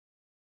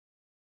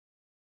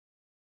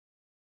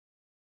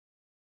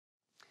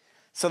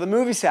So the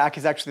MovieSac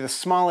is actually the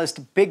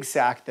smallest big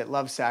sack that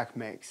Lovesac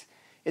makes.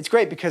 It's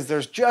great because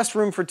there's just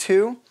room for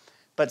two,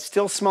 but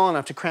still small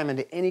enough to cram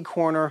into any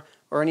corner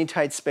or any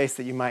tight space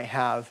that you might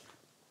have.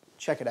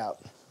 Check it out.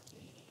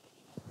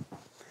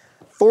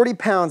 40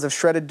 pounds of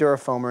shredded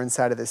Durafoam are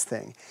inside of this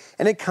thing.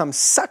 And it comes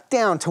sucked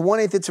down to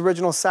 1/8 its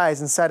original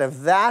size inside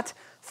of that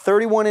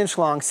 31-inch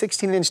long,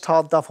 16-inch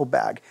tall duffel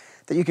bag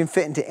that you can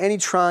fit into any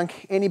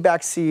trunk, any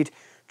back seat,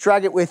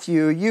 drag it with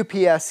you,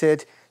 UPS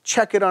it,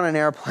 check it on an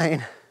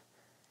airplane,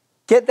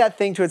 get that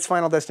thing to its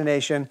final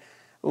destination,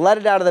 let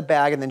it out of the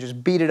bag, and then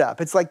just beat it up.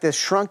 It's like this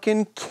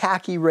shrunken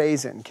khaki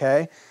raisin,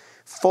 okay?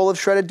 Full of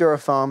shredded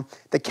Durafoam.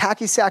 The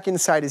khaki sack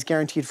inside is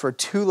guaranteed for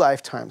 2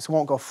 lifetimes. It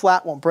won't go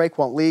flat, won't break,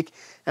 won't leak.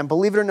 And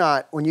believe it or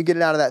not, when you get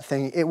it out of that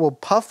thing, it will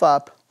puff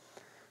up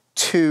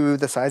to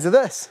the size of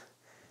this.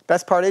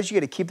 Best part is you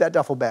get to keep that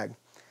duffel bag.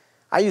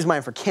 I use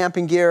mine for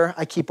camping gear.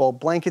 I keep old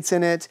blankets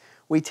in it.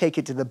 We take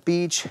it to the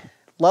beach.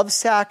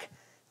 Lovesac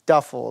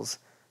duffels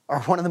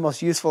are one of the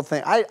most useful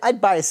things.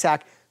 I'd buy a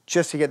sack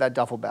just to get that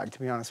duffel bag, to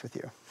be honest with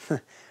you.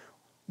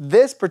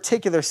 This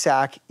particular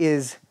sack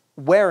is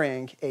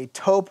wearing a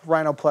taupe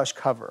rhino plush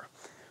cover,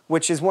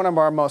 which is one of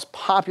our most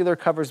popular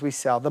covers we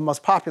sell, the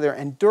most popular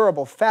and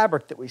durable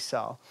fabric that we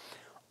sell.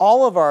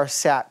 All of our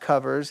sack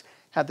covers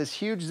have this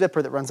huge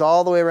zipper that runs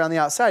all the way around the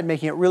outside,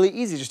 making it really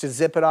easy just to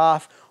zip it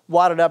off,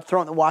 wad it up, throw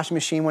it in the washing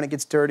machine when it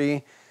gets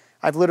dirty.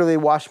 I've literally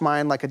washed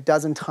mine like a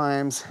dozen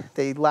times.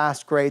 They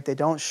last great, they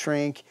don't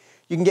shrink.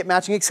 You can get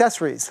matching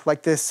accessories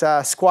like this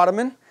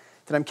Squatterman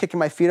that I'm kicking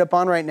my feet up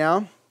on right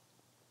now.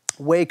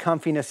 Way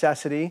comfy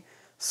necessity,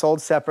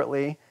 sold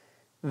separately.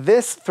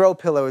 This throw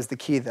pillow is the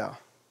key though.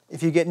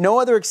 If you get no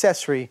other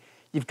accessory,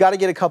 you've got to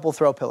get a couple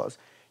throw pillows.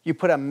 You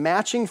put a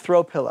matching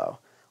throw pillow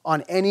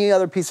on any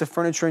other piece of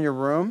furniture in your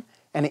room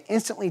and it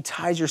instantly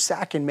ties your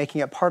sack in,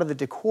 making it part of the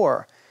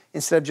decor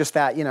instead of just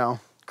that,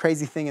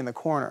 crazy thing in the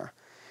corner.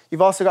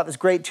 You've also got this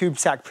great tube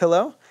sack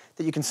pillow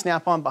that you can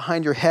snap on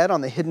behind your head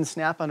on the hidden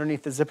snap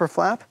underneath the zipper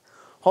flap.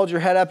 Hold your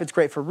head up, it's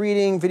great for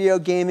reading, video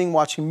gaming,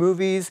 watching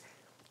movies,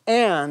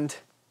 and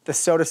the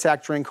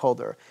SodaSac drink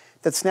holder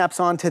that snaps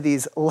onto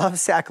these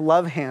Lovesac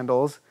love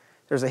handles.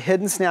 There's a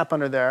hidden snap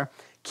under there,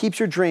 keeps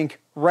your drink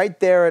right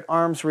there at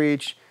arm's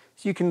reach,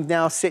 so you can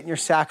now sit in your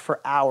sack for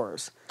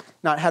hours,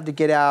 not have to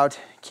get out,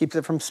 keeps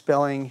it from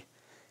spilling.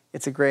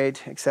 It's a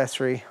great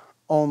accessory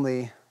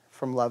only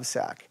from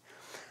Lovesac.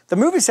 The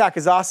MovieSac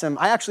is awesome.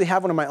 I actually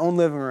have one in my own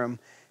living room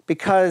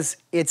because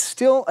it's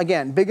still,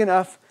 again, big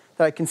enough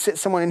that I can sit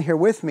someone in here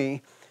with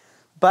me,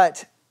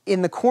 but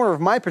in the corner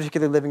of my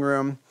particular living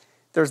room,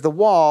 there's the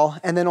wall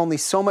and then only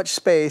so much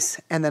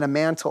space and then a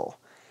mantle.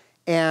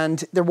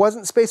 And there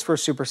wasn't space for a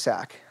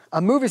SuperSac.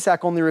 A MovieSac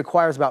only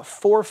requires about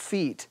 4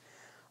 feet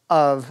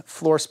of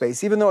floor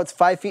space. Even though it's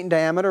 5 feet in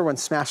diameter when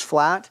smashed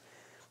flat,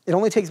 it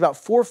only takes about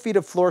 4 feet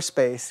of floor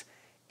space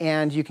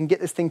and you can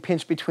get this thing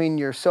pinched between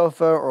your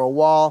sofa or a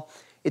wall.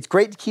 It's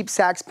great to keep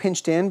sacks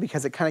pinched in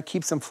because it kind of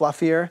keeps them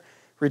fluffier,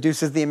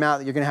 reduces the amount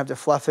that you're gonna have to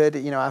fluff it,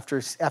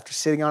 after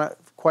sitting on it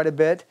quite a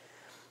bit.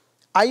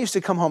 I used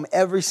to come home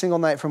every single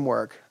night from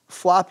work,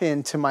 flop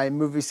into my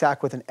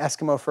MovieSac with an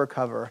Eskimo fur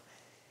cover,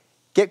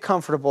 get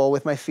comfortable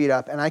with my feet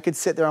up, and I could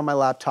sit there on my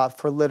laptop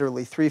for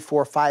literally 3,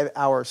 4, 5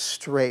 hours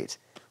straight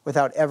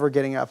without ever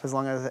getting up as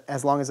long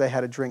as I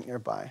had a drink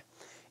nearby.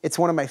 It's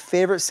one of my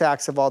favorite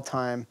sacks of all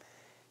time.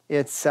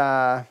 It's,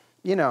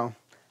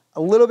 a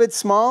little bit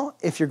small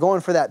if you're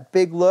going for that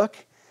big look,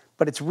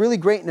 but it's really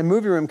great in a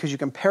movie room because you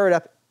can pair it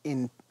up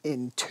in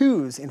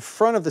twos in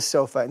front of the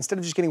sofa. Instead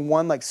of just getting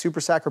one like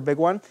SuperSac or big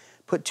one,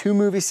 put 2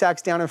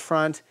 MovieSacs down in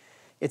front.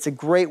 It's a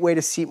great way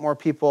to seat more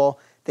people.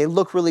 They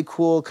look really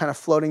cool, kind of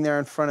floating there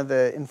in front of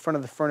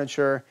the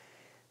furniture.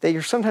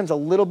 They're sometimes a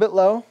little bit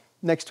low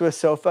next to a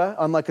sofa,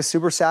 unlike a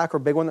SuperSac or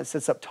big one that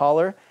sits up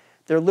taller.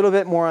 They're a little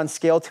bit more on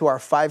scale to our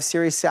 5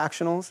 Series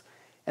Sactionals,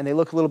 and they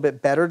look a little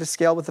bit better to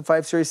scale with the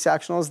 5 Series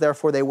Sactionals.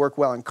 Therefore, they work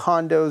well in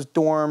condos,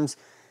 dorms,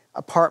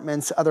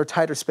 apartments, other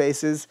tighter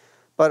spaces.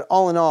 But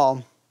all in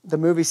all, the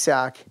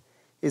MovieSac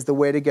is the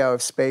way to go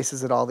if space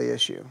is at all the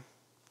issue.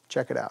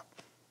 Check it out.